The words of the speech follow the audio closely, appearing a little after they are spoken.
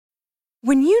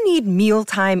When you need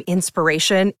mealtime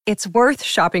inspiration, it's worth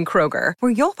shopping Kroger,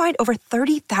 where you'll find over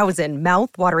 30,000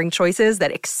 mouth-watering choices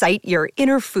that excite your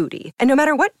inner foodie. And no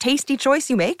matter what tasty choice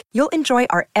you make, you'll enjoy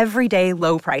our everyday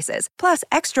low prices, plus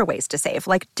extra ways to save,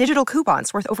 like digital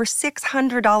coupons worth over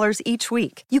 $600 each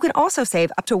week. You can also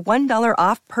save up to $1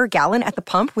 off per gallon at the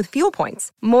pump with fuel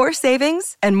points. More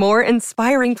savings and more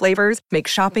inspiring flavors make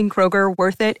shopping Kroger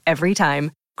worth it every time.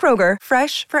 Kroger,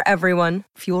 fresh for everyone.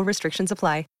 Fuel restrictions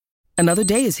apply. Another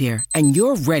day is here, and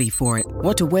you're ready for it.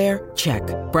 What to wear? Check.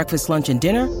 Breakfast, lunch, and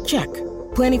dinner? Check.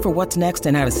 Planning for what's next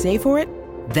and how to save for it?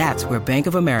 That's where Bank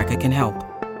of America can help.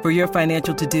 For your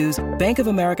financial to-dos, Bank of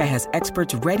America has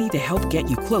experts ready to help get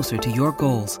you closer to your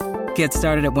goals. Get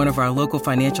started at one of our local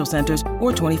financial centers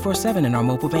or 24/7 in our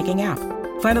mobile banking app.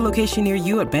 Find a location near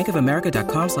you at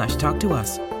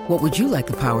bankofamerica.com/talktous. What would you like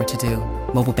the power to do?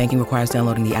 Mobile banking requires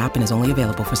downloading the app and is only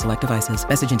available for select devices.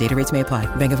 Message and data rates may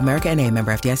apply. Bank of America N.A.,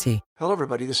 member FDIC. Hello,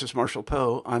 everybody. This is Marshall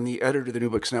Poe. I'm the editor of the New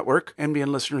Books Network.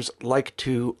 NBN listeners like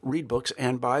to read books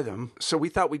and buy them. So we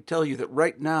thought we'd tell you that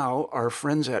right now, our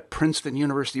friends at Princeton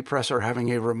University Press are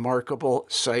having a remarkable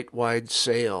site-wide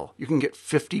sale. You can get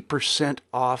 50%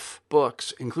 off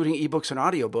books, including ebooks and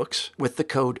audiobooks, with the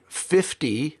code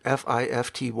 50,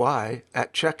 F-I-F-T-Y,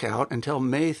 at checkout until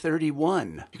May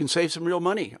 31. You can save some real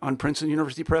money on Princeton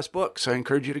University Press books. I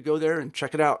encourage you to go there and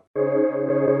check it out.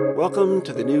 Welcome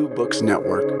to the New Books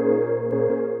Network.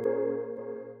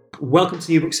 Welcome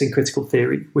to New Books in Critical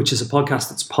Theory, which is a podcast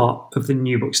that's part of the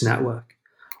New Books Network.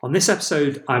 On this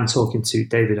episode, I'm talking to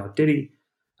David Arditi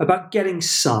about getting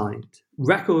signed,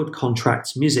 record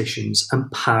contracts, musicians,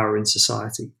 and power in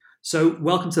society. So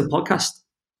welcome to the podcast.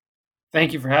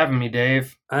 Thank you for having me,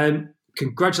 Dave.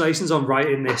 Congratulations on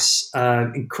writing this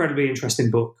incredibly interesting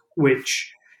book,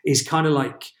 which is kind of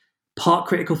like part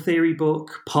critical theory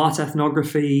book, part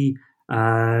ethnography,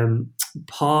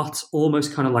 part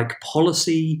almost kind of like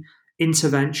policy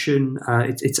intervention.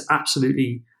 It's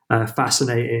absolutely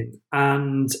fascinating.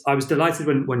 And I was delighted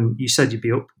when you said you'd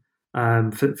be up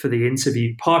for the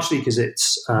interview, partially because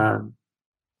it's a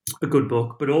good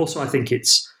book, but also I think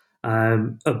it's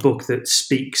a book that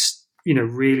speaks,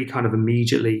 really kind of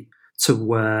immediately to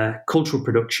where cultural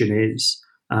production is,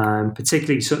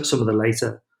 particularly some of the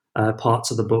later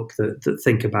parts of the book that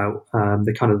think about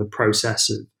the kind of the process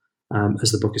of,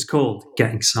 as the book is called,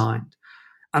 getting signed.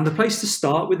 And the place to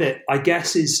start with it, I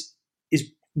guess, is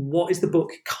what is the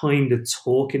book kind of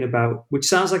talking about? Which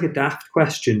sounds like a daft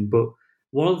question, but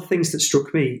one of the things that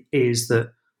struck me is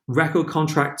that record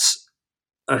contracts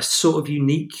are sort of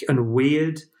unique and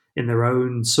weird in their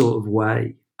own sort of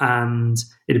way. And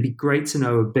it'd be great to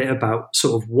know a bit about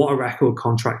sort of what a record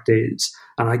contract is,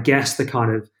 and I guess the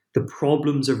kind of the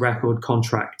problems of record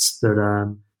contracts that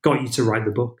got you to write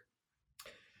the book.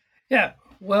 Yeah,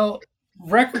 well,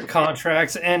 record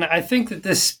contracts, and I think that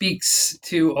this speaks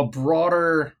to a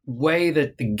broader way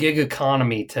that the gig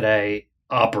economy today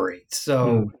operates.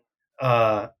 So,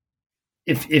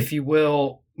 if you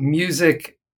will,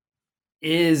 music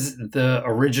is the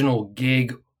original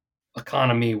gig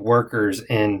economy workers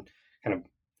in kind of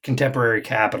contemporary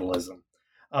capitalism.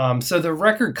 So the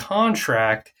record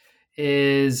contract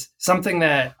is something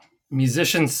that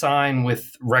musicians sign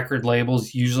with record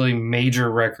labels, usually major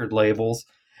record labels,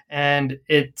 and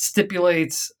it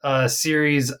stipulates a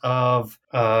series of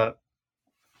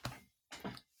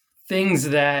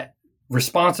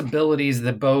responsibilities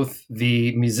that both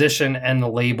the musician and the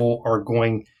label are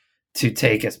going to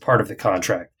take as part of the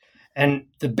contract. And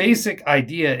the basic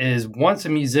idea is once a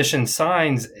musician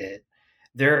signs it,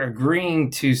 they're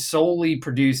agreeing to solely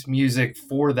produce music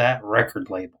for that record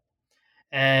label.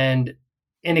 And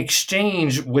in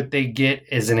exchange, what they get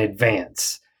is an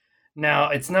advance. Now,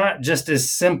 it's not just as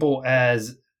simple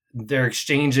as they're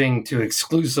exchanging to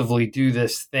exclusively do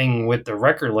this thing with the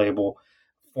record label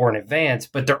for an advance,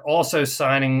 but they're also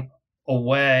signing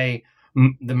away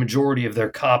the majority of their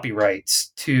copyrights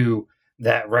to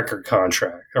that record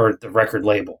contract or the record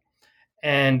label.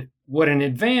 And what an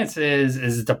advance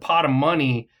is the pot of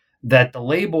money that the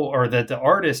label or that the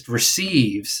artist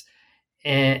receives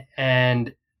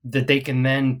and that they can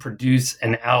then produce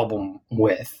an album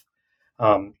with.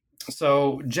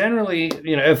 So generally,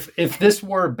 if this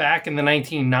were back in the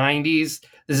 1990s,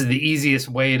 this is the easiest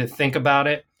way to think about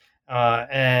it.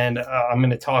 And I'm going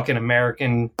to talk in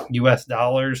American US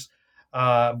dollars.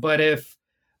 But if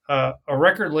a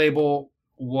record label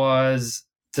was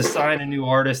to sign a new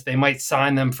artist, they might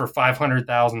sign them for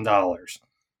 $500,000.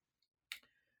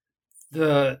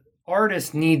 The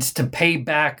artist needs to pay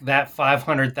back that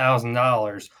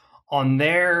 $500,000 on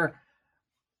their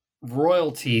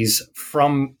royalties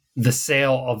from the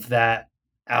sale of that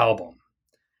album.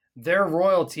 their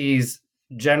royalties,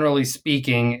 generally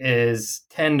speaking, is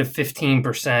 10 to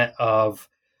 15% of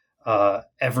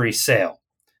every sale.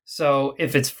 So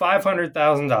if it's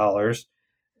 $500,000,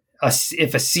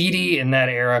 if a CD in that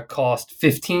era cost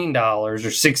 $15 or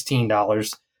 $16,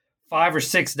 $5 or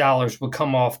 $6 would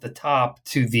come off the top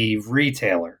to the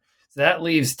retailer. So that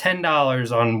leaves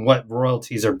 $10 on what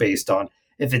royalties are based on.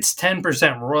 If it's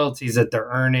 10% royalties that they're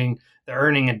earning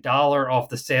 $1 off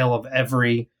the sale of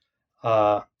every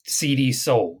CD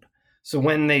sold. So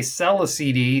when they sell a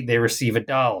CD, they receive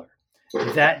 $1.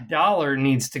 That dollar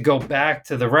needs to go back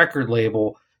to the record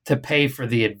label to pay for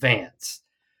the advance.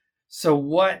 So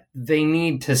what they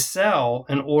need to sell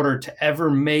in order to ever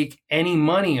make any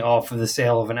money off of the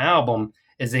sale of an album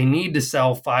is they need to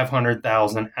sell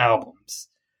 500,000 albums.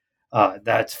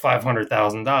 That's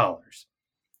 $500,000.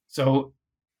 So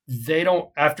they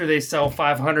don't, after they sell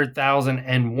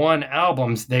 500,001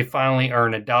 albums, they finally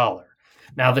earn $1.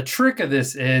 Now, the trick of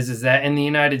this is that in the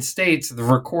United States, the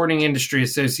Recording Industry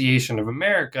Association of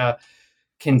America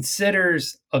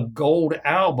considers a gold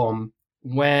album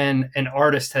when an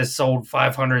artist has sold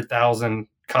 500,000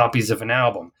 copies of an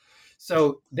album.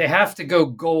 So they have to go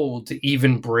gold to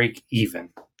even break even.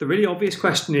 The really obvious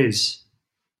question is,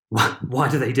 why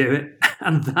do they do it?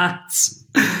 And that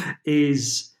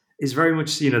is very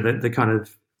much, the kind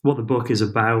of what the book is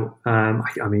about. I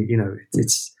mean,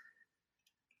 it's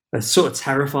a sort of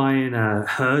terrifying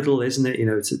hurdle, isn't it?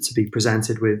 To be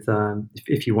presented with,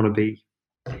 if you want to be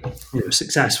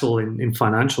successful in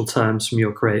financial terms from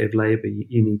your creative labor,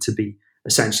 you need to be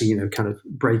essentially, kind of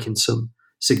breaking some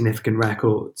significant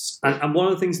records. And one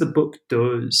of the things the book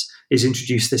does is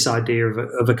introduce this idea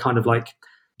of a kind of like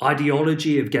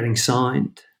ideology of getting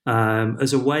signed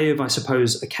as a way of, I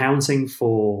suppose, accounting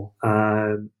for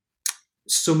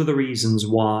some of the reasons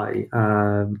why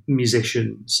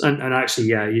musicians and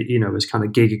actually, as kind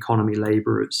of gig economy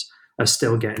laborers are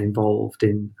still getting involved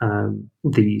in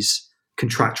these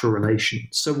contractual relations.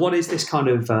 So what is this kind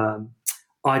of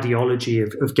ideology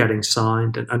of getting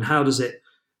signed, and how does it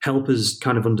help us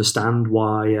kind of understand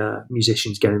why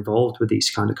musicians get involved with these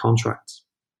kind of contracts?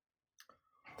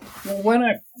 Well, when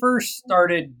I first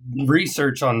started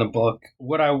research on the book,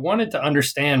 what I wanted to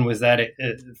understand was that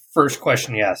first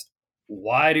question you asked,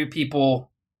 why do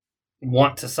people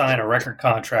want to sign a record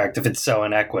contract if it's so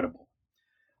inequitable?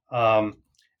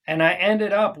 And I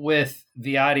ended up with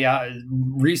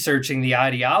researching the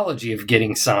ideology of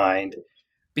getting signed,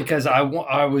 because I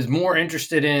was more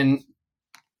interested in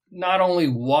not only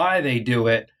why they do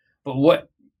it, but what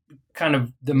kind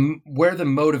of where the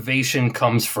motivation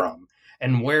comes from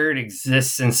and where it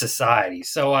exists in society.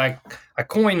 So I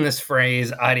coined this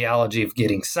phrase, ideology of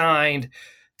getting signed,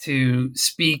 to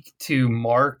speak to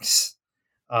Marx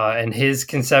and his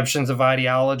conceptions of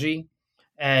ideology,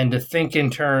 and to think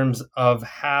in terms of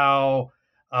how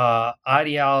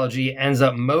ideology ends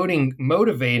up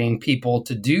motivating people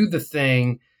to do the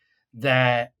thing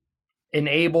that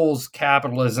enables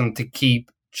capitalism to keep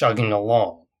chugging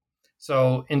along.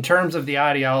 So in terms of the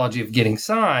ideology of getting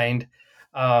signed,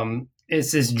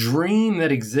 it's this dream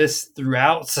that exists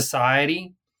throughout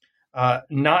society,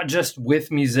 not just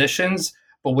with musicians,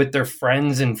 but with their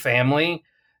friends and family,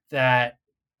 that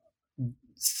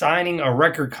signing a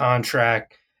record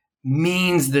contract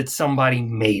means that somebody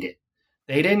made it.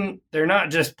 They're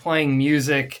not just playing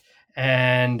music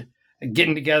and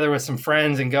getting together with some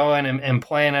friends and going and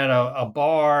playing at a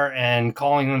bar and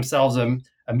calling themselves a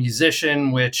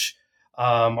musician, which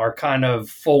are kind of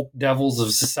folk devils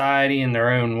of society in their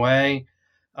own way.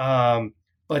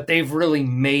 But they've really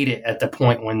made it at the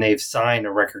point when they've signed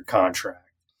a record contract.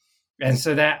 And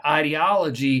so that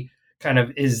ideology kind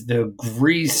of is the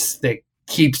grease that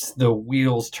keeps the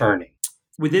wheels turning.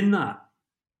 Within that,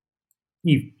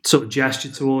 you sort of gesture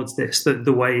towards this,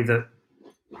 the way that,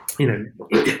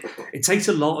 it takes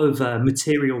a lot of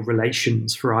material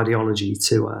relations for ideology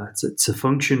to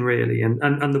function, really.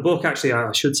 And the book, actually,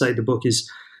 I should say, the book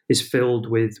is filled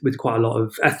with quite a lot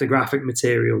of ethnographic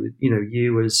material.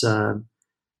 You as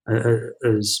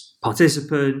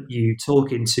participant, you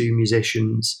talking to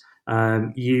musicians,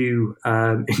 you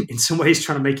in some ways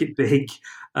trying to make it big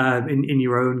in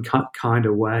your own kind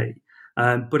of way.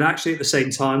 But actually, at the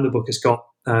same time, the book has got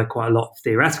quite a lot of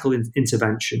theoretical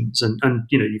interventions, and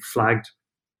you've flagged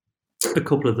a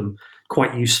couple of them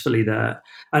quite usefully there.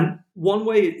 And one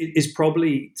way is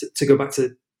probably to go back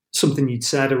to something you'd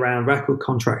said around record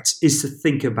contracts, is to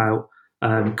think about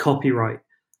copyright.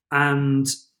 And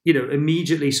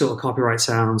immediately sort of copyright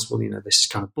sounds, well, this is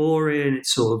kind of boring,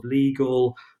 it's sort of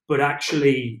legal, but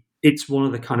actually it's one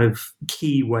of the kind of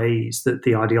key ways that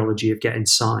the ideology of getting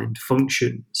signed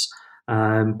functions.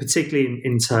 particularly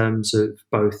in terms of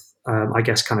both, I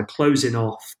guess, kind of closing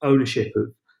off ownership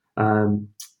of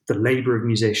the labor of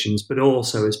musicians, but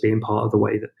also as being part of the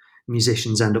way that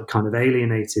musicians end up kind of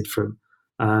alienated from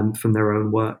their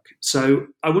own work. So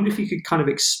I wonder if you could kind of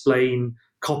explain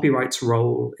copyright's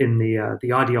role in the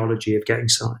ideology of getting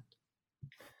signed.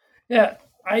 Yeah,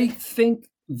 I think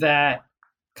that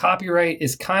copyright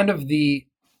is kind of the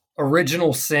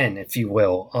original sin, if you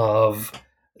will, of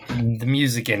the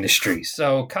music industry.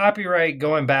 So copyright,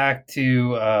 going back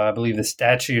to, I believe, the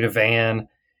Statute of Anne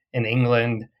in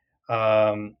England,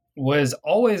 was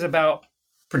always about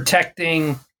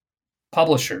protecting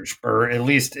publishers, or at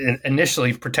least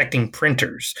initially protecting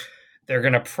printers. They're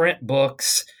going to print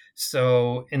books.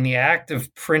 So in the act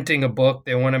of printing a book,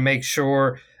 they want to make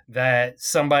sure that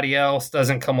somebody else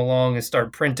doesn't come along and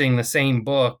start printing the same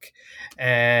book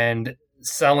and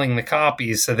selling the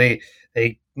copies. So they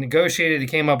negotiated and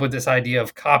came up with this idea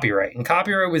of copyright. And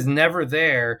copyright was never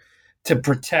there to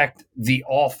protect the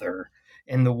author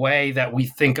in the way that we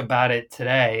think about it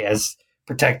today as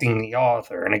protecting the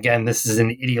author. And again, this is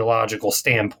an ideological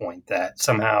standpoint that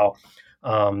somehow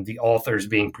the author is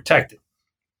being protected.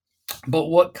 But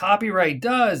what copyright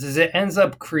does is it ends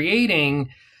up creating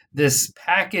this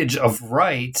package of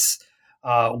rights.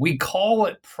 We call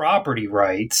it property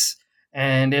rights.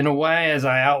 And in a way, as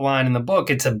I outline in the book,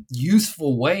 it's a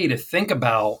useful way to think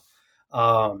about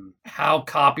how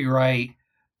copyright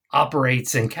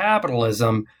operates in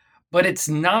capitalism, but it's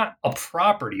not a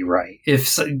property right. If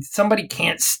somebody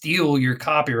can't steal your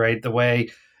copyright the way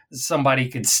somebody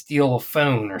could steal a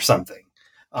phone or something,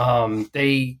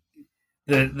 the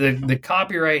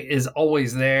copyright is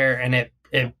always there, and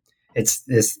it's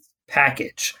this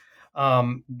package.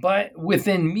 But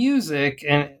within music,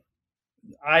 and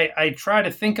I try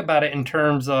to think about it in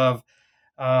terms of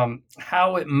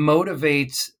how it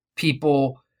motivates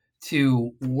people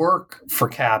to work for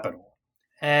capital.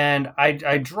 And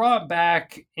I draw it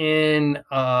back in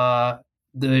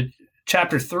the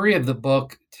chapter 3 of the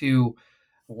book to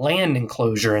land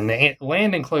enclosure and the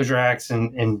land enclosure acts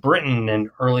in Britain in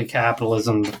early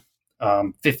capitalism,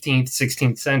 15th,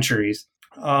 16th centuries,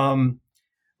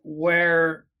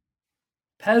 where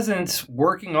peasants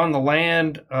working on the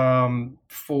land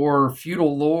for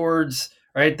feudal lords,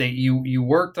 right? That you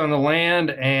worked on the land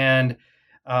and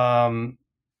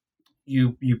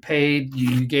you paid,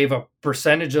 you gave a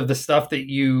percentage of the stuff that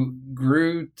you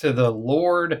grew to the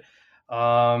lord,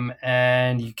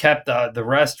 and you kept the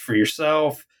rest for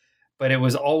yourself. But it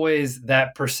was always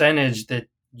that percentage that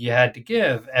you had to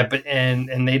give,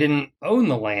 and they didn't own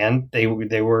the land; they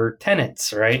were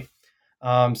tenants, right?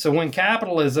 So when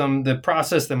capitalism, the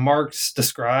process that Marx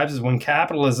describes, is when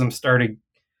capitalism started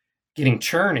getting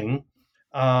churning.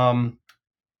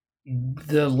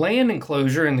 The land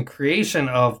enclosure and the creation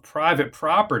of private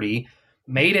property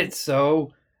made it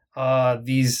so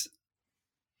these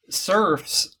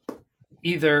serfs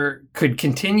either could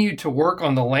continue to work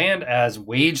on the land as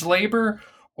wage labor,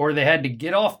 or they had to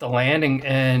get off the land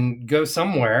and go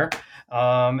somewhere.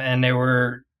 And they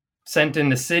were sent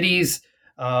into cities.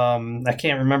 I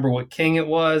can't remember what king it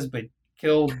was, but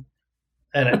killed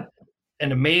an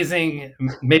amazing,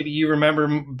 maybe you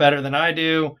remember better than I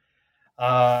do.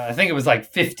 I think it was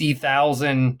like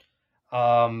 50,000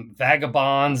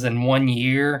 vagabonds in 1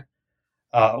 year,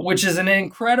 which is an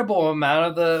incredible amount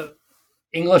of the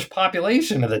English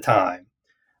population of the time.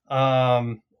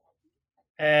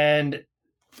 And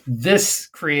this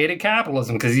created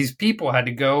capitalism because these people had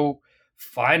to go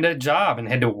find a job and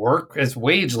had to work as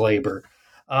wage labor.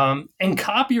 And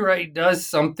copyright does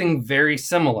something very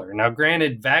similar. Now,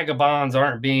 granted, vagabonds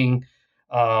aren't being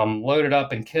loaded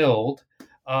up and killed.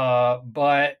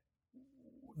 But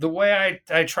the way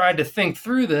I tried to think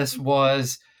through this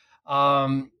was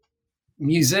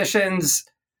musicians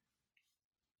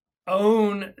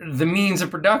own the means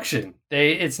of production.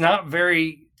 It's not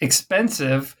very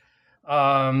expensive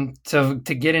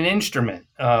to get an instrument.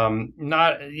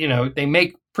 They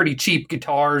make pretty cheap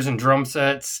guitars and drum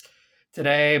sets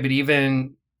today, but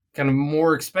even kind of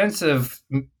more expensive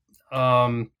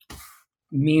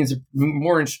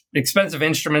expensive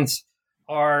instruments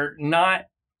are not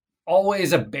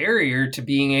always a barrier to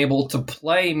being able to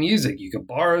play music. You can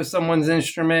borrow someone's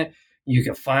instrument. You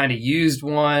can find a used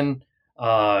one.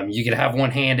 You can have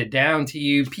one handed down to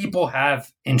you. People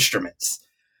have instruments.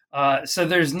 So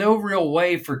there's no real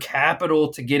way for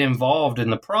capital to get involved in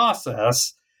the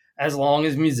process as long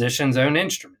as musicians own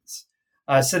instruments.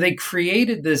 So they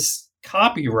created this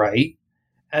copyright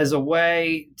as a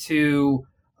way to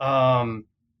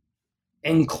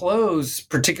enclose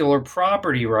particular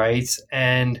property rights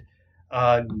and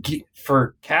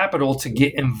for capital to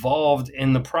get involved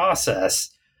in the process.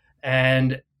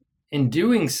 And in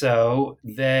doing so,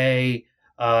 they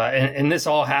and this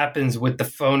all happens with the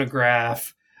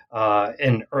phonograph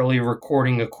and early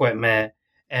recording equipment,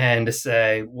 and to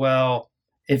say, well,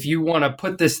 if you want to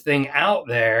put this thing out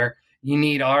there, you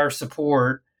need our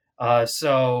support.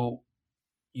 So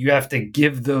you have to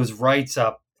give those rights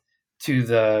up to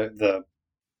the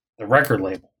record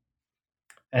label.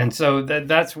 And so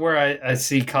that's where I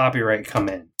see copyright come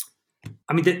in.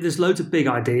 I mean, there's loads of big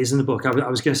ideas in the book. I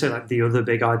was going to say like the other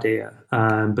big idea,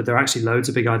 but there are actually loads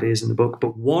of big ideas in the book.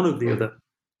 But one of the other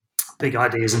big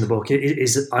ideas in the book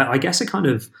is I guess, a kind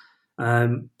of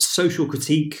social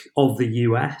critique of the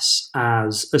US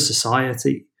as a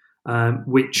society,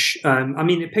 which, I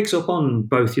mean, it picks up on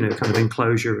both, kind of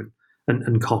enclosure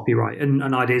and copyright and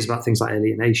ideas about things like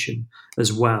alienation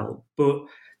as well. But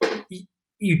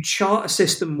you chart a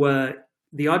system where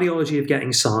the ideology of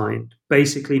getting signed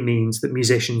basically means that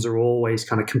musicians are always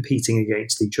kind of competing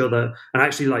against each other. And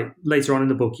actually, like later on in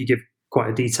the book, you give quite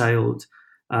a detailed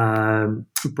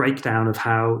breakdown of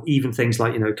how even things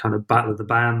like, kind of Battle of the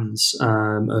Bands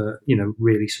are,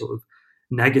 really sort of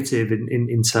negative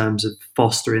in terms of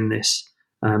fostering this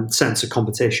sense of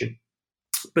competition.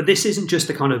 But this isn't just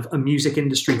a kind of a music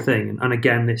industry thing. And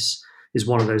again, this is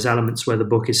one of those elements where the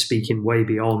book is speaking way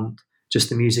beyond just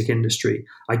the music industry.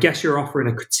 I guess you're offering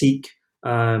a critique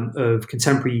of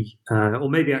contemporary or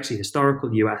maybe actually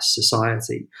historical US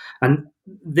society. And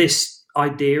this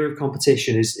idea of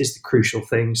competition is the crucial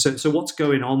thing. So what's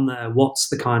going on there? What's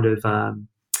the kind of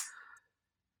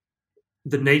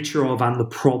the nature of and the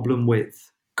problem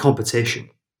with competition?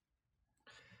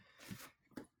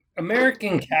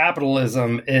 American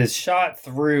capitalism is shot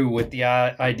through with the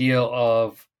ideal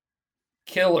of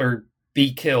kill or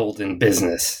be killed in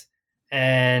business.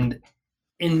 And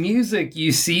in music,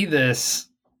 you see this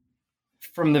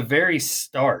from the very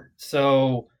start.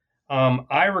 So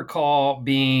I recall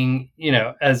being,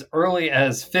 as early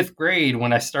as 5th grade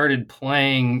when I started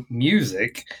playing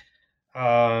music,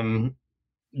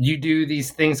 you do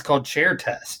these things called chair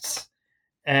tests.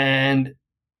 And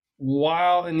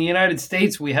while in the United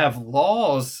States we have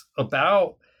laws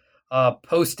about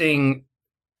posting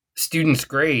students'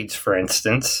 grades, for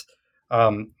instance, I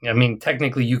mean,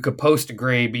 technically you could post a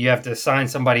grade, but you have to assign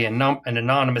somebody an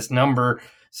anonymous number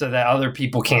so that other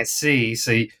people can't see.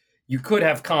 So you could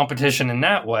have competition in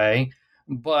that way.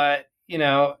 But,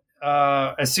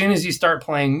 as soon as you start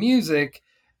playing music,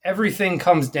 everything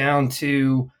comes down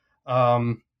to,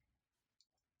 are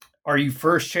you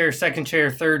first chair, second chair,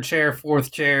 third chair,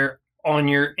 fourth chair on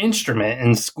your instrument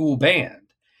in school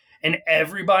band? And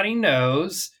everybody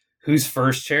knows who's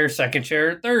first chair, second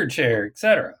chair, third chair,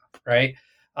 etc. Right?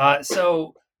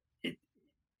 So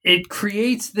it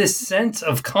creates this sense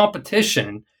of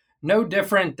competition, no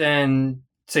different than,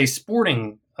 say,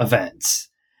 sporting events.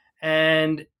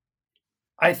 And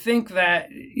I think that,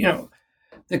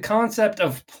 the concept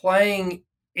of playing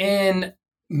in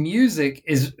music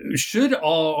should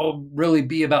all really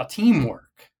be about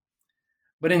teamwork.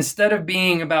 But instead of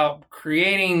being about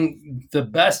creating the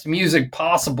best music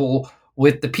possible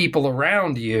with the people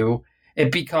around you,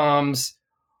 it becomes,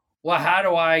 well, how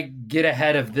do I get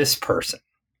ahead of this person?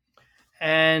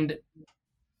 And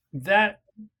that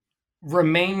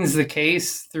remains the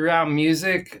case throughout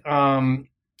music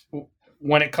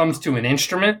when it comes to an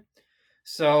instrument.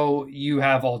 So you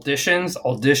have auditions.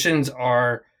 Auditions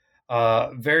are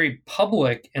very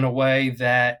public in a way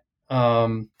that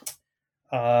an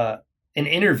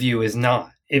interview is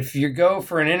not. If you go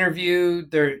for an interview,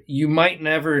 you might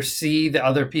never see the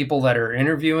other people that are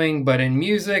interviewing, but in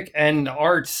music and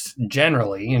arts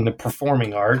generally, in the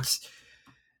performing arts,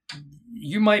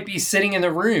 you might be sitting in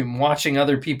the room watching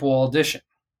other people audition.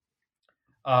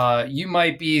 You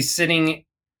might be sitting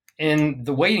in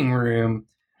the waiting room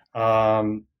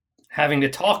having to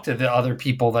talk to the other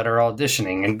people that are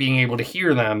auditioning and being able to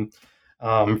hear them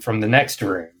from the next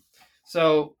room.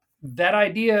 So that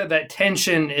idea, that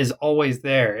tension is always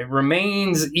there. It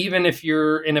remains even if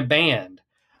you're in a band.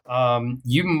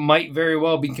 You might very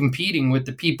well be competing with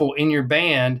the people in your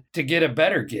band to get a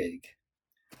better gig.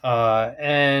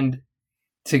 And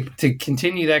to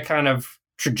continue that kind of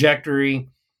trajectory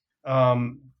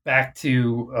back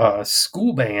to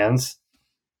school bands,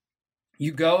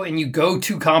 you go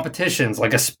to competitions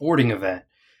like a sporting event.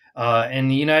 In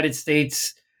the United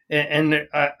States, and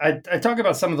I talk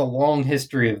about some of the long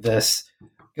history of this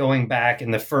going back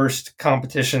in the first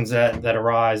competitions that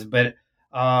arise. But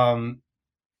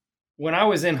when I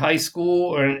was in high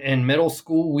school or in middle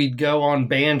school, we'd go on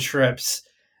band trips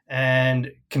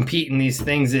and compete in these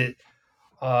things that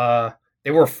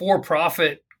they were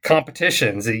for-profit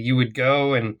competitions that you would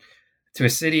go and to a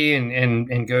city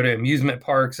and go to amusement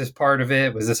parks as part of it.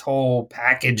 It was this whole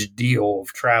package deal of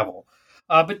travel.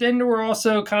 But then there were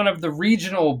also kind of the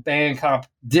regional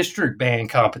district band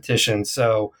competitions.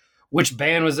 So which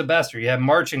band was the best? Or you have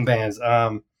marching bands.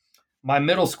 My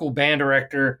middle school band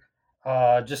director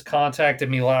just contacted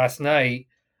me last night.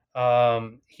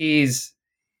 He was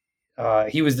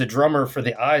the drummer for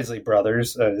the Isley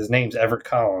Brothers. His name's Everett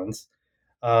Collins.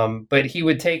 But he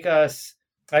would take us.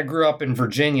 I grew up in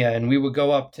Virginia, and we would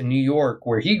go up to New York,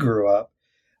 where he grew up,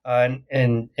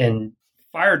 and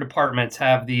fire departments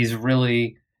have these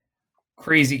really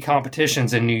crazy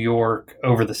competitions in New York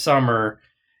over the summer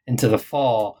into the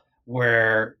fall,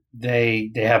 where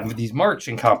they have these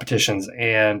marching competitions.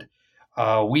 And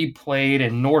we played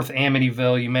in North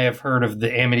Amityville. You may have heard of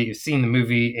you've seen the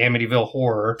movie Amityville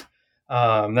Horror.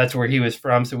 That's where he was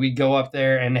from. So we'd go up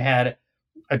there and had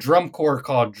a drum corps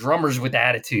called Drummers with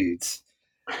Attitudes,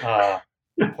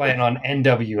 playing on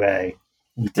NWA,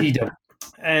 DW.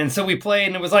 And so we played,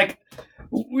 and it was like,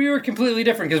 we were completely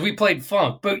different because we played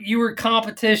funk, but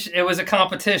it was a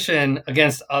competition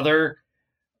against other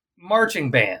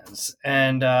marching bands.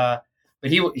 And, but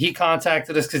he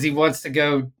contacted us because he wants to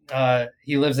go,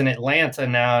 he lives in Atlanta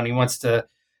now, and he wants to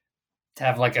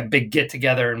have like a big get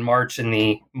together and march in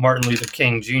the Martin Luther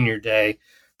King Jr. Day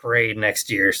parade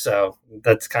next year. So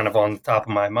that's kind of on the top of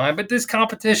my mind. But this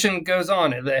competition goes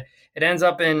on. It ends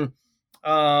up in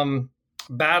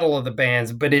Battle of the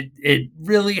Bands, but it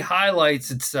really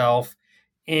highlights itself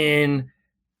in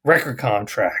record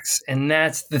contracts. And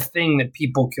that's the thing that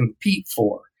people compete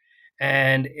for.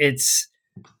 And it's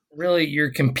really,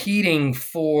 you're competing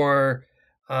for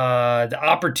the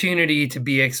opportunity to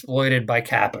be exploited by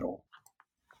capital.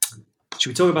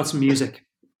 Should we talk about some music?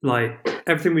 Like,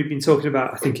 everything we've been talking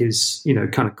about, I think, is,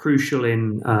 kind of crucial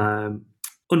in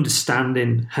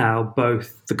understanding how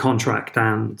both the contract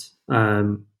and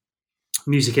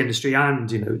music industry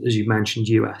and, as you mentioned,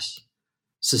 US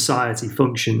society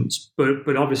functions.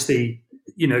 But obviously,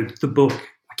 the book,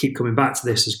 I keep coming back to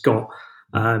this, has got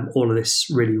all of this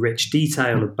really rich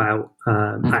detail about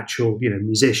actual,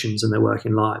 musicians and their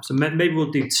working lives. And maybe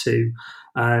we'll do two.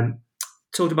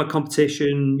 Talked about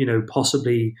competition,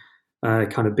 possibly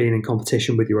kind of being in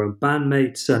competition with your own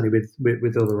bandmates, certainly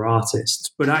with other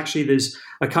artists. But actually, there's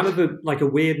a kind of a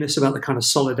weirdness about the kind of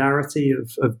solidarity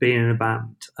of being in a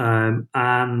band.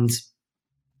 And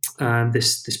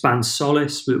this band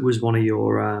Solace was one of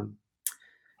your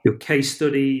case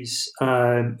studies.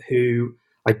 Who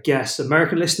I guess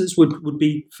American listeners would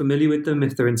be familiar with them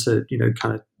if they're into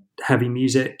kind of heavy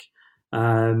music.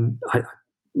 I'm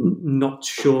not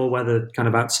sure whether kind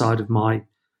of outside of my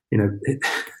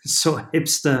sort of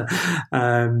hipster,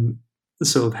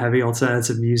 sort of heavy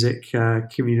alternative music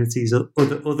communities,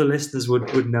 other listeners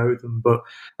would know them. But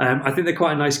I think they're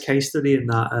quite a nice case study in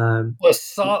that. Well,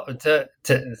 sorry to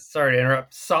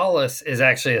interrupt. Solace is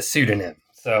actually a pseudonym,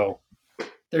 so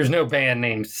there's no band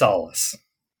named Solace.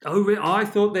 Oh, I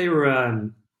thought they were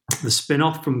the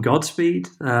spin-off from Godspeed.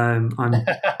 I'm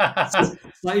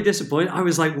slightly disappointed. I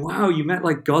was like, wow, you met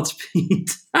like Godspeed.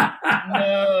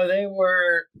 No, they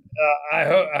were. I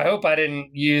hope I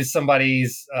didn't use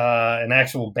somebody's an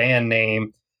actual band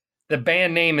name. The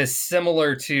band name is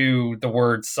similar to the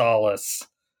word solace,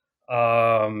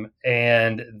 and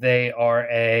they are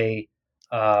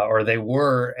they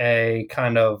were a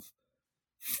kind of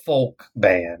folk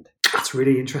band. That's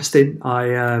really interesting.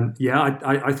 I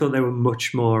thought they were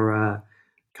much more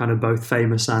kind of both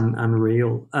famous and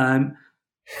real.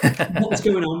 What was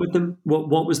going on with them?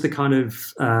 What was the kind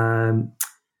of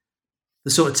the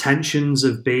sort of tensions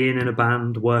of being in a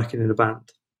band, working in a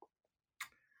band?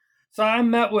 So I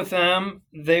met with them.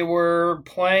 They were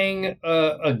playing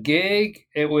a gig.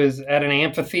 It was at an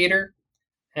amphitheater,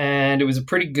 and it was a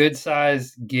pretty good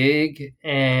sized gig.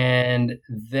 And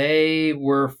they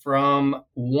were from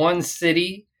one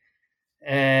city,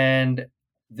 and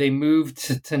they moved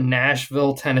to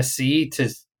Nashville, Tennessee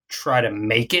to try to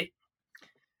make it.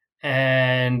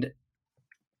 And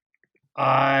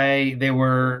they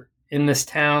were in this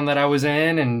town that I was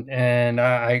in, and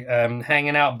I'm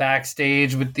hanging out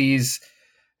backstage with these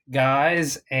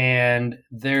guys, and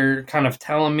they're kind of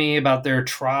telling me about their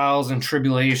trials and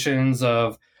tribulations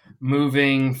of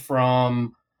moving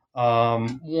from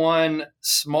one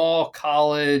small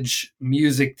college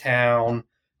music town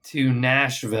to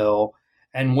Nashville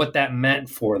and what that meant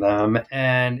for them.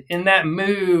 And in that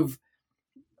move,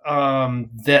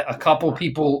 that a couple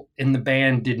people in the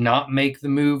band did not make the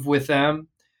move with them.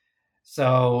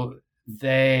 So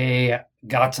they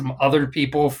got some other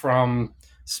people from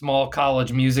small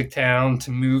college music town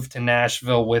to move to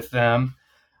Nashville with them.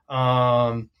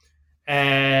 And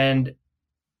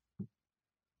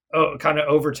kind of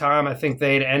over time, I think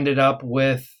they'd ended up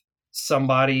with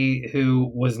somebody who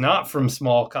was not from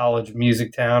small college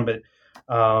music town, but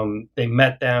they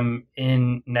met them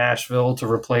in Nashville to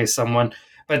replace someone.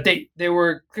 But there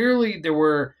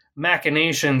were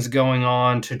machinations going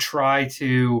on to try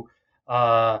to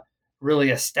really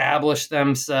establish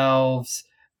themselves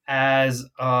as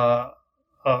a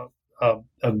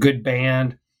good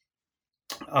band.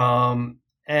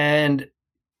 And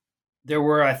there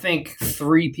were, I think,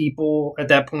 3 people at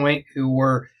that point who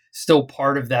were still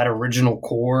part of that original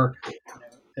core.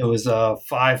 It was a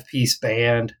 5-piece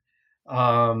band.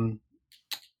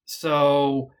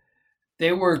 So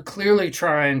they were clearly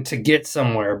trying to get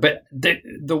somewhere. But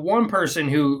the one person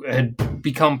who had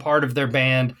become part of their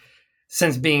band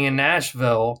since being in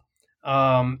Nashville,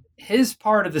 his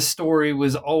part of the story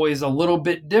was always a little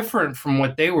bit different from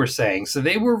what they were saying. So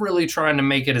they were really trying to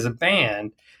make it as a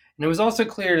band. And it was also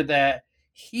clear that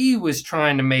he was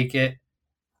trying to make it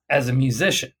as a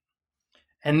musician.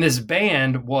 And this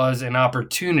band was an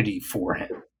opportunity for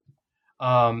him.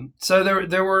 So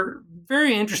there were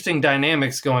very interesting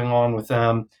dynamics going on with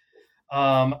them.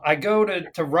 I go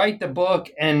to write the book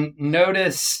and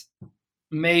notice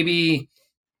maybe,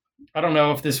 I don't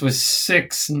know if this was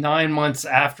 6-9 months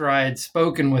after I had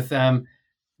spoken with them,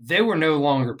 they were no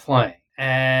longer playing.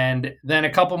 And then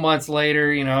a couple months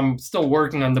later, I'm still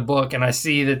working on the book and I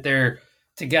see that they're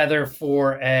together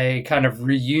for a kind of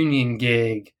reunion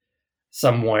gig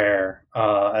somewhere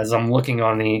as I'm looking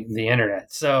on the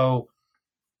internet. So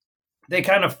they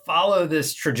kind of follow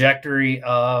this trajectory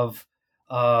of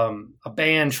a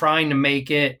band trying to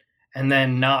make it and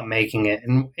then not making it.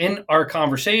 And in our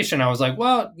conversation, I was like,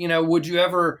 well, would you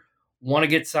ever want to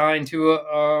get signed to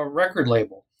a record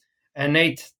label? And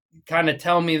they kind of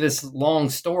tell me this long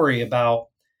story about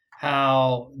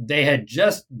how they had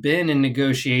just been in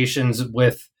negotiations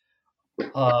with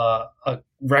a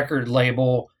record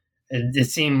label. It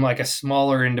seemed like a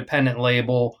smaller independent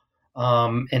label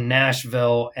in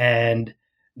Nashville, and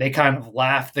they kind of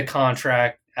laughed the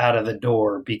contract out of the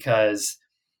door because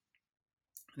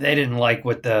they didn't like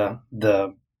what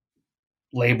the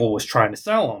label was trying to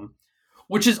sell them,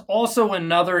 which is also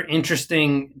another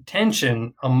interesting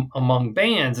tension among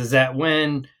bands, is that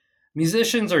when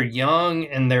musicians are young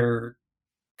and they're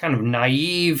kind of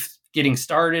naive getting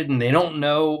started and they don't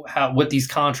know what these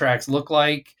contracts look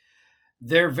like,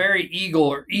 they're very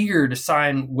eager to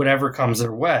sign whatever comes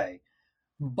their way.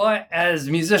 But as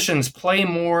musicians play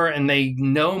more and they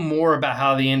know more about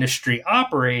how the industry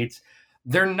operates,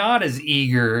 they're not as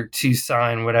eager to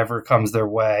sign whatever comes their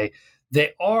way.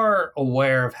 They are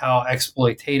aware of how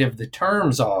exploitative the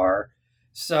terms are,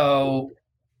 so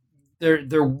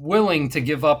they're willing to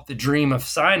give up the dream of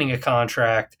signing a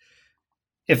contract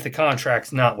if the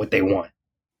contract's not what they want.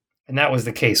 And that was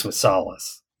the case with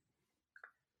Solace.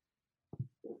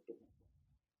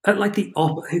 Like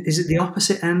is it the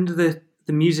opposite end of the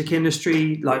music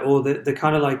industry, or the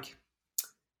kind of like,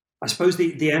 I suppose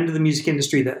the end of the music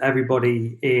industry that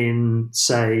everybody in,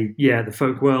 say, the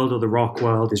folk world or the rock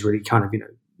world is really kind of,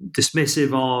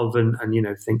 dismissive of and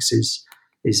thinks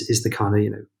is the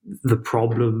kind of, the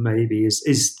problem maybe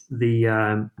is the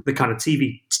kind of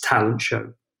TV talent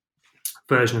show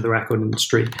version of the record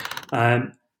industry.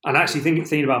 And actually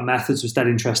thinking about methods was that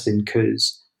interesting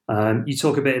because you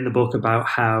talk a bit in the book about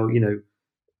how,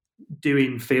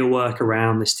 doing field work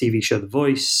around this TV show, The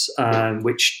Voice,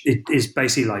 which it is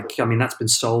basically like, that's been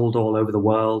sold all over the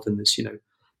world, and there's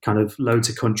kind of loads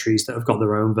of countries that have got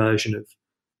their own version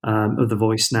of The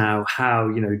Voice now.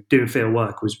 How doing field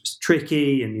work was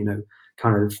tricky, and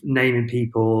kind of naming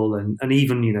people and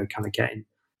even kind of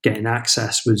getting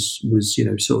access was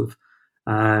sort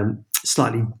of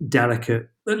slightly delicate,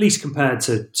 at least compared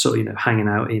to sort of hanging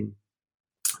out in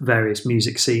various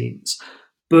music scenes.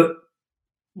 But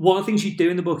one of the things you do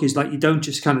in the book is like you don't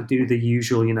just kind of do the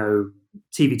usual,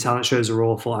 TV talent shows are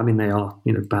awful. They are,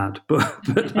 bad,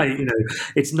 but like,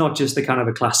 it's not just the kind of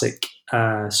a classic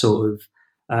sort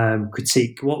of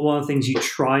critique. One of the things you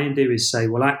try and do is say,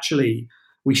 well, actually,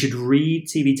 we should read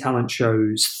TV talent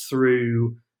shows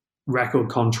through record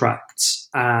contracts,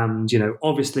 and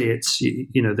obviously it's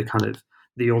the kind of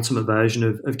the ultimate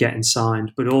version of getting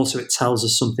signed, but also it tells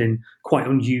us something quite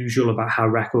unusual about how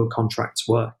record contracts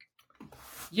work.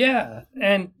 Yeah,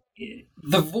 and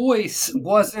The Voice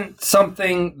wasn't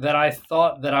something that I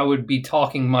thought that I would be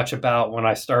talking much about when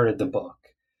I started the book.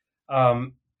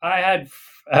 I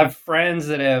have friends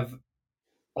that have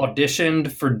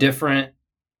auditioned for different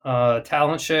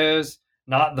talent shows,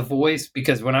 not The Voice,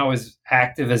 because when I was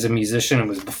active as a musician, it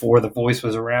was before The Voice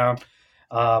was around.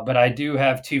 But I do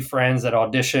have two friends that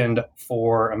auditioned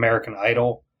for American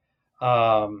Idol.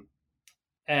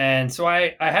 And so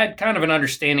I had kind of an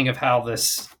understanding of how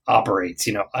this operates.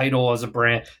 Idol as a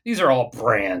brand. These are all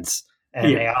brands,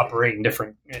 and they operate in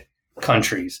different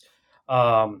countries.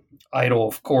 Idol,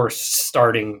 of course,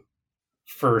 starting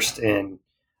first in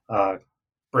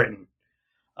Britain.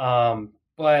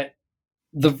 But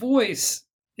The Voice,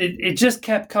 it just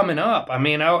kept coming up. I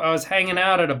mean, I was hanging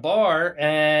out at a bar,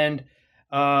 and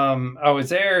I was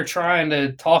there trying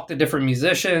to talk to different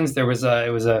musicians. It was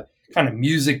a kind of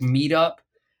music meetup,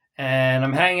 and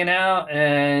I'm hanging out,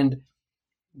 and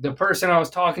the person I was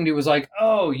talking to was like,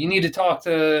 "Oh, you need to talk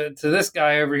to this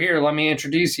guy over here. Let me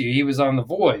introduce you. He was on The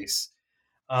Voice."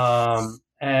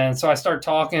 And so I start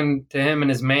talking to him and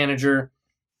his manager,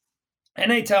 and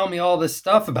they tell me all this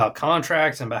stuff about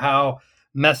contracts and about how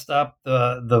messed up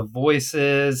the Voice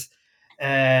is.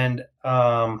 And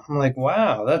I'm like,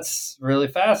 wow, that's really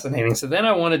fascinating. So then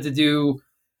I wanted to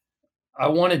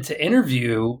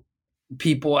interview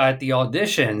people at the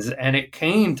auditions, and it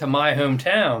came to my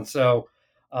hometown. So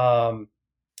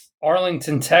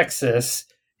Arlington, Texas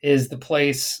is the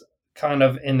place kind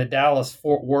of in the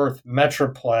Dallas-Fort Worth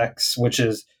Metroplex, which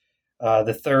is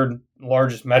the third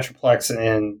largest metroplex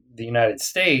in the United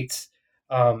States.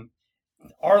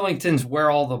 Arlington's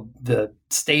where all the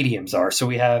stadiums are. So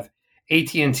we have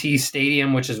AT&T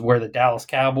Stadium, which is where the Dallas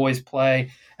Cowboys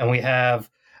play, and we have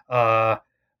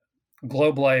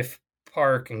Globe Life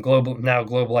Park and Globe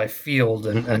Life Field,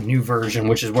 and a new version,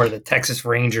 which is where the Texas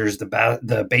Rangers,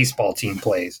 the baseball team,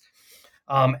 plays.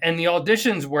 And the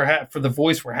auditions for The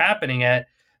Voice were happening at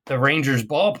the Rangers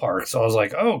ballpark. So I was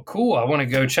like, oh, cool. I want to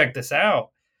go check this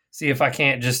out. See if I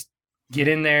can't just get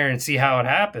in there and see how it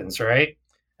happens. Right.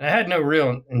 And I had no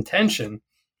real intention.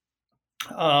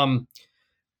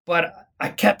 But I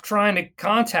kept trying to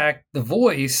contact The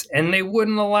Voice, and they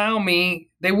wouldn't allow me.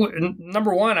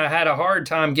 Number one, I had a hard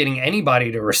time getting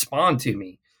anybody to respond to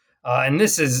me. And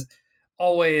this is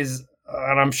always,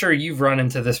 and I'm sure you've run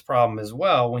into this problem as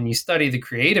well, when you study the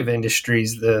creative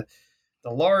industries, the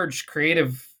large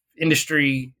creative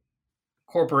industry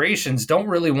corporations don't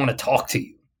really want to talk to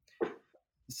you.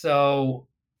 So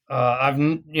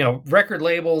record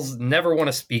labels never want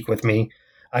to speak with me.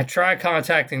 I try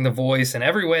contacting The Voice in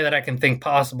every way that I can think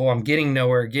possible. I'm getting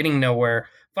nowhere.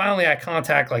 Finally, I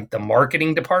contact like the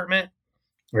marketing department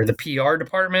or the PR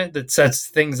department that sets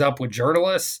things up with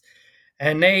journalists.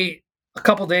 And they, a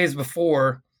couple days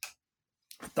before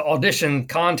the audition,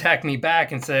 contact me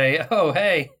back and say, oh,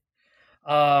 hey,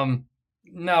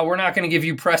 no, we're not going to give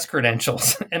you press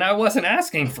credentials. And I wasn't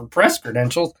asking for press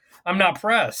credentials. I'm not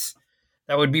press.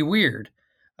 That would be weird.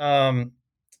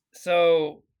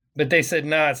 But they said,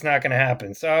 no, it's not going to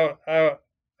happen. So I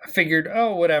figured,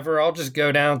 oh, whatever. I'll just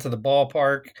go down to the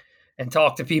ballpark and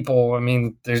talk to people. I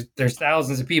mean, there's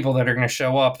thousands of people that are going to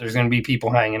show up. There's going to be people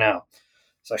hanging out.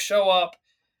 So I show up,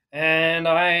 and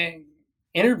I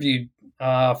interviewed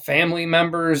family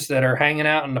members that are hanging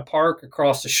out in the park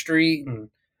across the street. And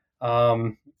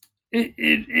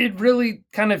it really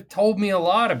kind of told me a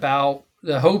lot about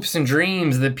the hopes and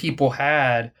dreams that people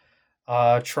had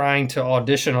trying to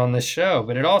audition on this show.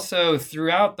 But it also,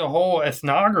 throughout the whole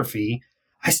ethnography,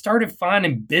 I started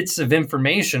finding bits of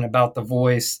information about The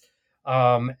Voice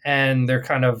and their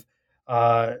kind of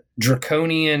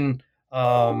draconian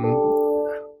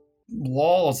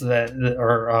laws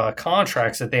or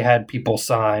contracts that they had people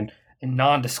sign, and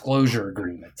non-disclosure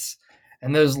agreements.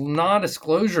 And those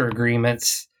non-disclosure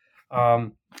agreements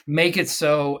make it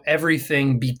so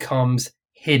everything becomes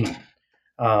hidden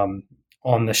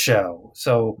on the show.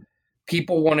 So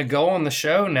people want to go on the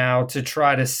show now to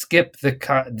try to skip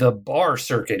the bar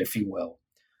circuit, if you will.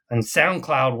 And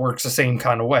SoundCloud works the same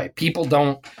kind of way. People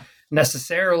don't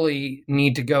necessarily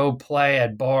need to go play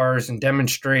at bars and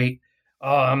demonstrate,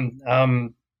 I'm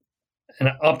an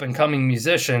up-and-coming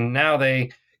musician. Now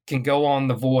they can go on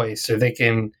The Voice, or they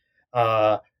can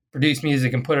produce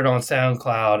music and put it on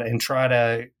SoundCloud and try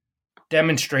to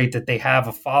demonstrate that they have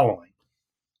a following.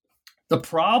 The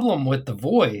problem with The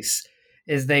Voice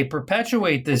is they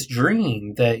perpetuate this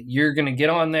dream that you're going to get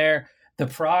on there. The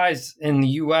prize in the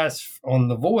U.S. on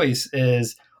The Voice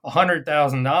is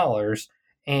 $100,000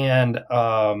 and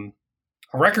a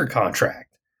record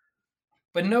contract.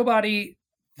 But nobody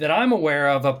that I'm aware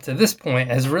of up to this point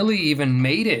has really even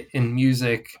made it in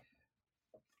music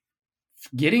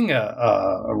getting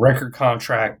a record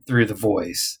contract through The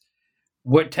Voice.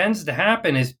 What tends to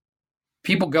happen is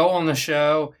people go on the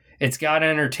show, it's got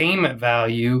entertainment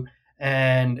value,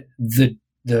 and the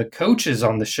coaches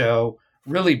on the show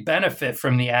really benefit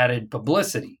from the added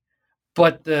publicity.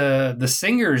 But the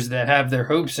singers that have their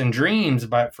hopes and dreams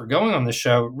for going on the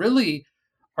show really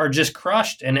are just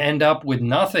crushed and end up with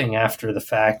nothing after the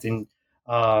fact. And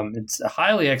it's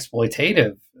highly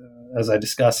exploitative, as I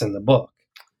discuss in the book.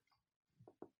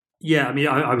 Yeah, I mean,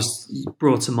 I was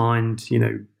brought to mind,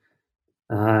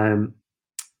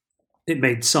 it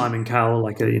made Simon Cowell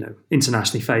like a,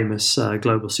 internationally famous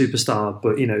global superstar.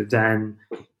 But, then,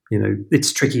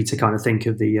 it's tricky to kind of think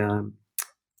of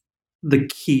the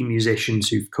key musicians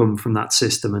who've come from that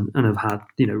system and have had,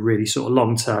 really sort of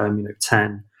long-term,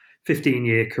 10,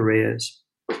 15-year careers.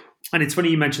 And it's funny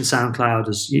you mentioned SoundCloud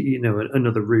as,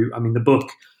 another route. I mean, the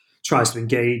book tries to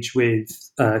engage with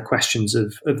questions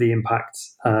of the impact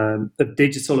of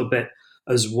digital a bit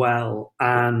as well.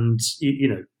 And,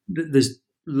 there's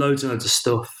loads and loads of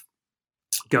stuff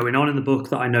going on in the book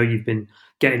that I know you've been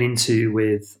getting into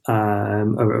with a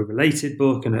related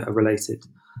book and a related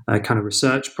kind of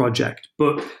research project.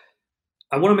 But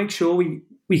I want to make sure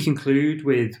we conclude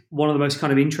with one of the most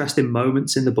kind of interesting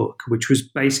moments in the book, which was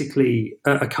basically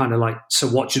a kind of like, so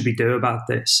what should we do about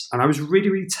this? And I was really,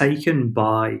 really taken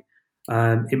by,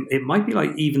 it might be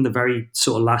like even the very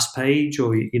sort of last page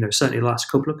or, certainly the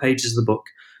last couple of pages of the book,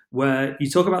 where you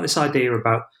talk about this idea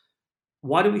about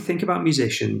why do we think about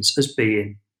musicians as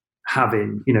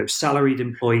having, salaried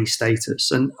employee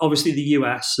status? And obviously the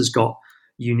US has got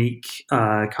unique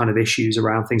kind of issues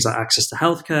around things like access to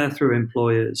healthcare through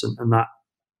employers, and that,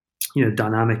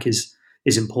 dynamic is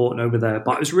important over there.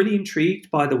 But I was really intrigued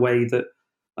by the way that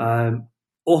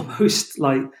almost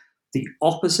like the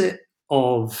opposite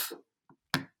of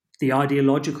the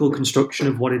ideological construction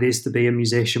of what it is to be a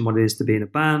musician, what it is to be in a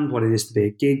band, what it is to be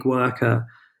a gig worker,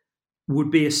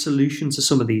 would be a solution to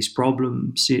some of these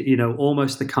problems.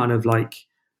 Almost the kind of like,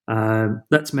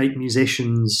 let's make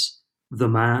musicians the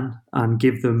man and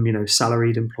give them,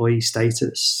 salaried employee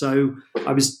status. So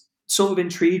I was sort of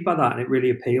intrigued by that, and it really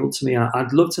appealed to me.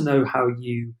 I'd love to know how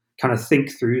you kind of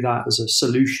think through that as a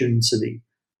solution to the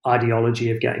ideology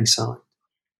of getting signed.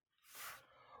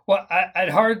 Well, I'd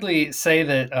hardly say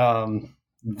that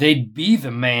they'd be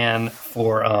the man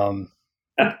for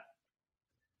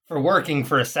working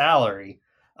for a salary,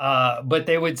 but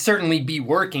they would certainly be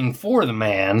working for the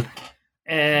man,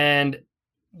 and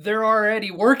they're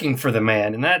already working for the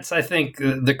man, and that's, I think,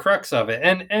 the crux of it.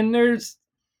 And there's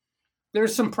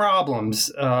some problems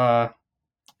in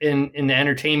the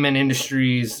entertainment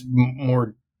industries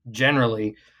more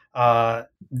generally.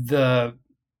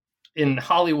 In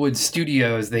Hollywood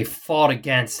studios, they fought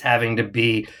against having to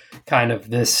be kind of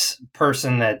this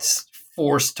person that's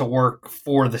forced to work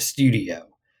for the studio.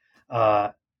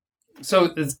 So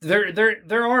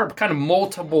there are kind of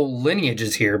multiple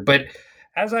lineages here, but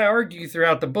as I argue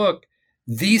throughout the book,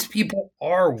 these people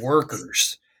are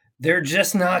workers. They're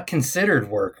just not considered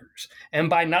workers. And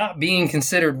by not being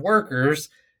considered workers,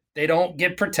 they don't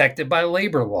get protected by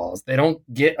labor laws. They don't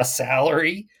get a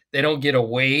salary. They don't get a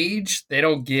wage. They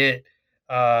don't get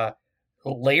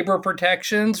labor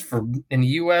protections for, in the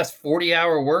U.S.,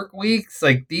 40-hour work weeks.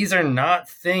 Like, these are not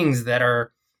things that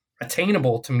are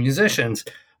attainable to musicians.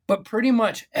 But pretty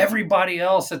much everybody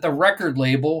else at the record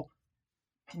label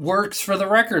works for the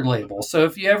record label. So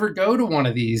if you ever go to one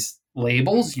of these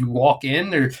labels, you walk in,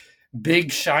 they're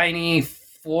big, shiny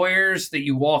foyers that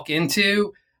you walk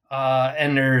into,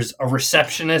 and there's a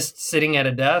receptionist sitting at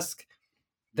a desk.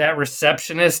 That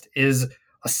receptionist is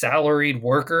a salaried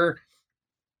worker.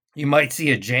 You might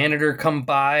see a janitor come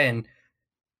by and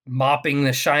mopping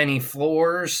the shiny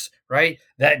floors, right?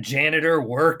 That janitor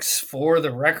works for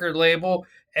the record label.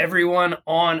 Everyone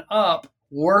on up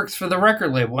works for the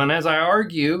record label. And as I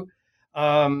argue,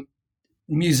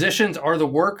 musicians are the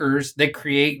workers that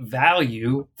create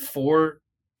value for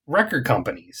record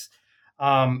companies.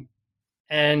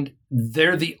 And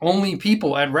they're the only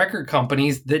people at record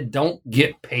companies that don't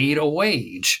get paid a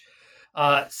wage.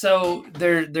 So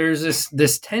there's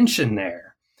this tension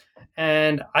there.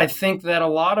 And I think that a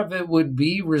lot of it would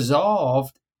be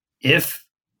resolved if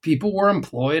people were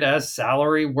employed as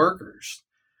salary workers.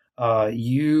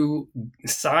 You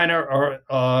sign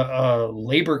a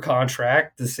labor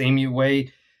contract the same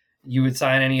way you would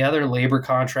sign any other labor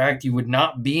contract. You would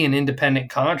not be an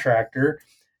independent contractor,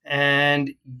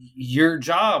 and your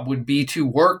job would be to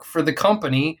work for the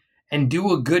company and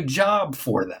do a good job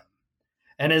for them.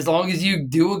 And as long as you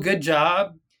do a good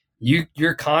job,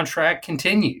 your contract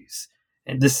continues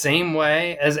in the same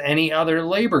way as any other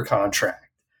labor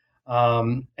contract.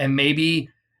 And maybe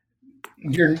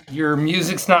your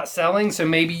music's not selling, so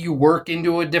maybe you work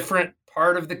into a different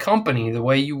part of the company the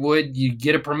way you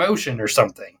get a promotion or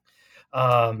something.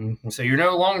 So you're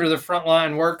no longer the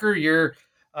frontline worker. You're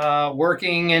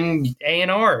working in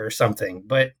A&R or something,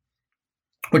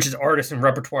 which is artist and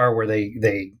repertoire where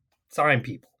they sign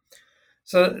people.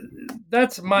 So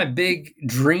that's my big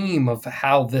dream of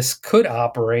how this could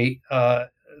operate.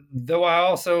 Though I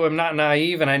also am not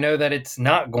naive, and I know that it's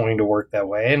not going to work that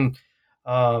way. And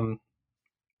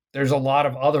there's a lot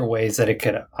of other ways that it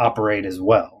could operate as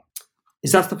well.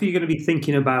 Is that stuff you're going to be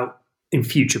thinking about in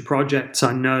future projects?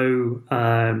 I know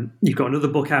you've got another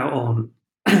book out on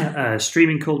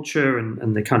streaming culture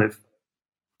and the kind of,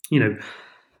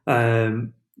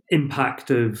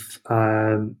 impact of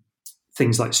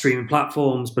things like streaming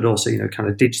platforms, but also, kind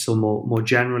of digital more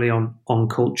generally on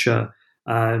culture.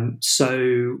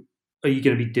 So are you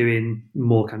going to be doing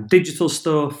more kind of digital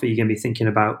stuff? Are you going to be thinking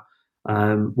about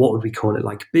what would we call it,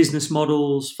 like business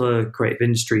models for creative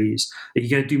industries? Are you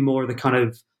going to do more of the kind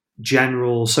of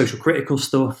general social critical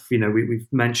stuff? We've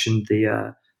mentioned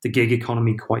the gig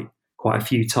economy quite a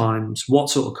few times. What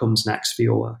sort of comes next for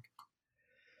your work?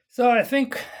 So I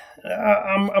think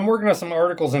I'm working on some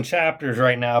articles and chapters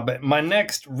right now, but my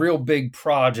next real big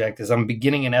project is I'm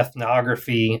beginning an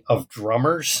ethnography of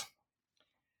drummers.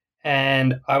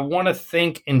 And I want to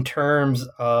think in terms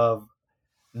of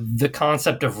the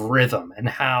concept of rhythm and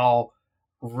how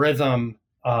rhythm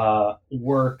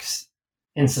works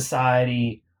in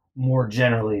society more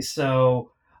generally.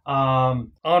 So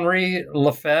Henri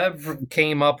Lefebvre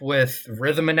came up with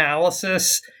rhythm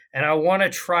analysis, and I want to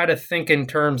try to think in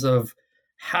terms of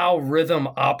how rhythm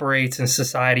operates in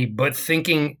society, but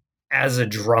thinking as a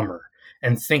drummer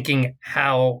and thinking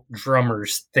how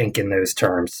drummers think in those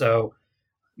terms. So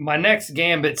my next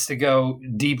gambit's to go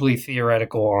deeply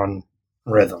theoretical on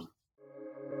rhythm.